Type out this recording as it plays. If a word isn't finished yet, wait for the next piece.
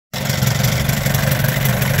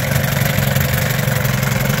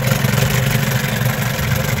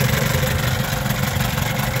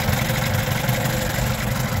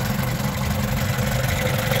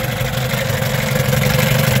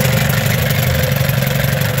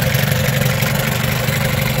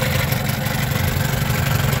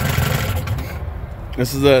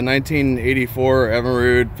This is a 1984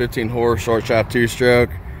 Evinrude 15 horse short shaft 2-stroke.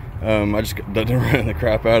 I just done running the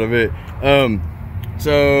crap out of it.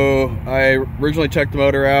 So I originally checked the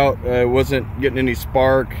motor out. It wasn't getting any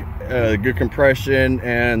spark, good compression,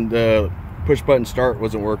 and the push button start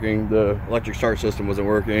wasn't working. The electric start system wasn't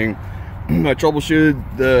working. I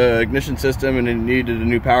troubleshooted the ignition system and it needed a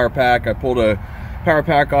new power pack. I pulled a power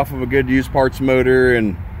pack off of a good used parts motor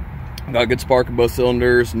and got a good spark in both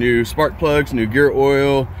cylinders, new spark plugs, new gear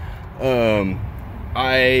oil.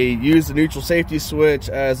 I used the neutral safety switch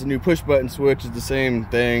as a new push button switch. It's the same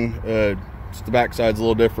thing, just the back side's a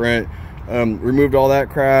little different. Removed all that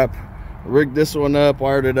crap, rigged this one up,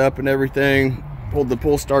 wired it up and everything, pulled the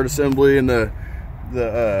pull start assembly and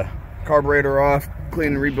the carburetor off,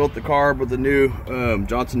 cleaned and rebuilt the carb with the new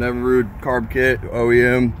Johnson Evinrude carb kit,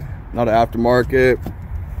 OEM, not an aftermarket.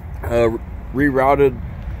 Rerouted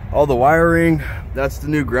all the wiring. That's the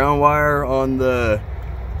new ground wire on the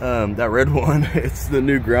that red one. It's the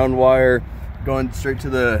new ground wire going straight to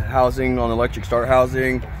the housing on the electric start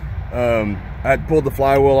housing. I had pulled the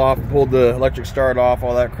flywheel off, pulled the electric start off,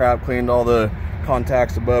 all that crap, cleaned all the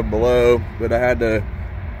contacts above, below, but I had to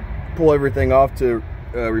pull everything off to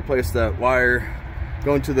replace that wire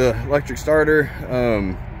going to the electric starter.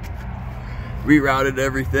 Rerouted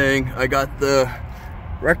everything. I got the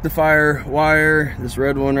rectifier wire, this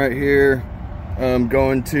red one right here,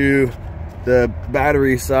 going to the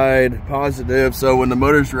battery side positive, so when the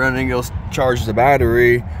motor's running it'll charge the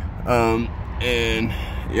battery. And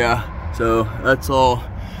yeah, so that's all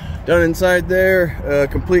done inside there.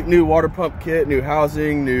 Complete new water pump kit, new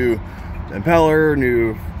housing, new impeller,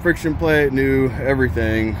 new friction plate, new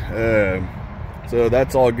everything. So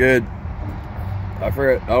that's all good. I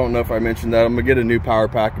don't know if I mentioned that. I'm gonna get a new power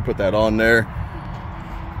pack and put that on there.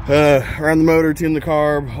 Around the motor, tune the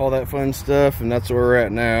carb, all that fun stuff, and that's where we're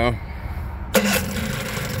at now.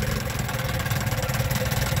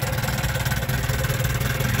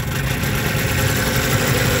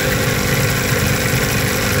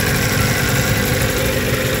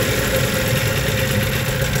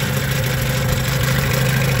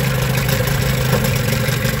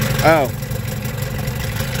 Oh.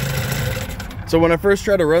 So when I first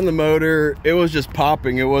tried to run the motor, it was just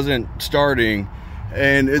popping, it wasn't starting.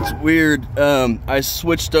 And it's weird, I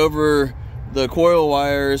switched over the coil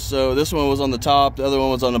wires, so this one was on the top, the other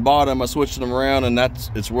one was on the bottom. I switched them around and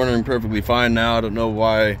it's running perfectly fine now. I don't know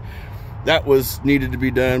why that was needed to be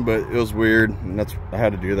done, but it was weird, and I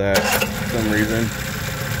had to do that for some reason.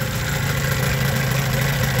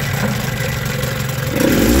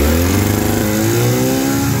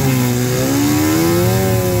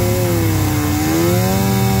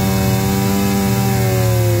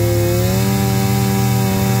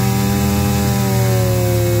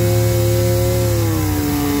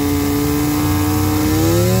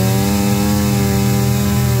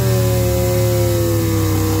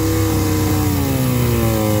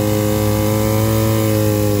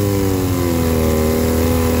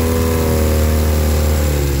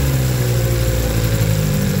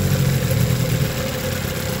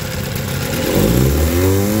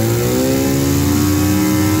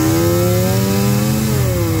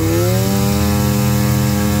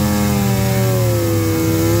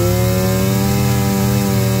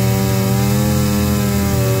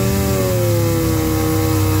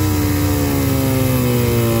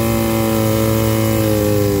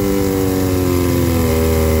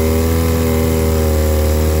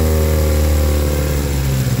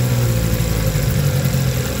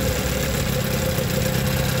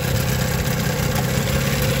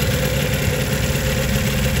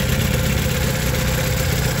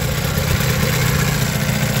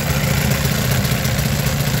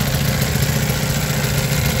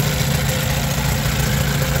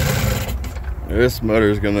 This motor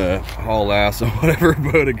is gonna haul ass on whatever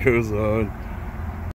boat it goes on.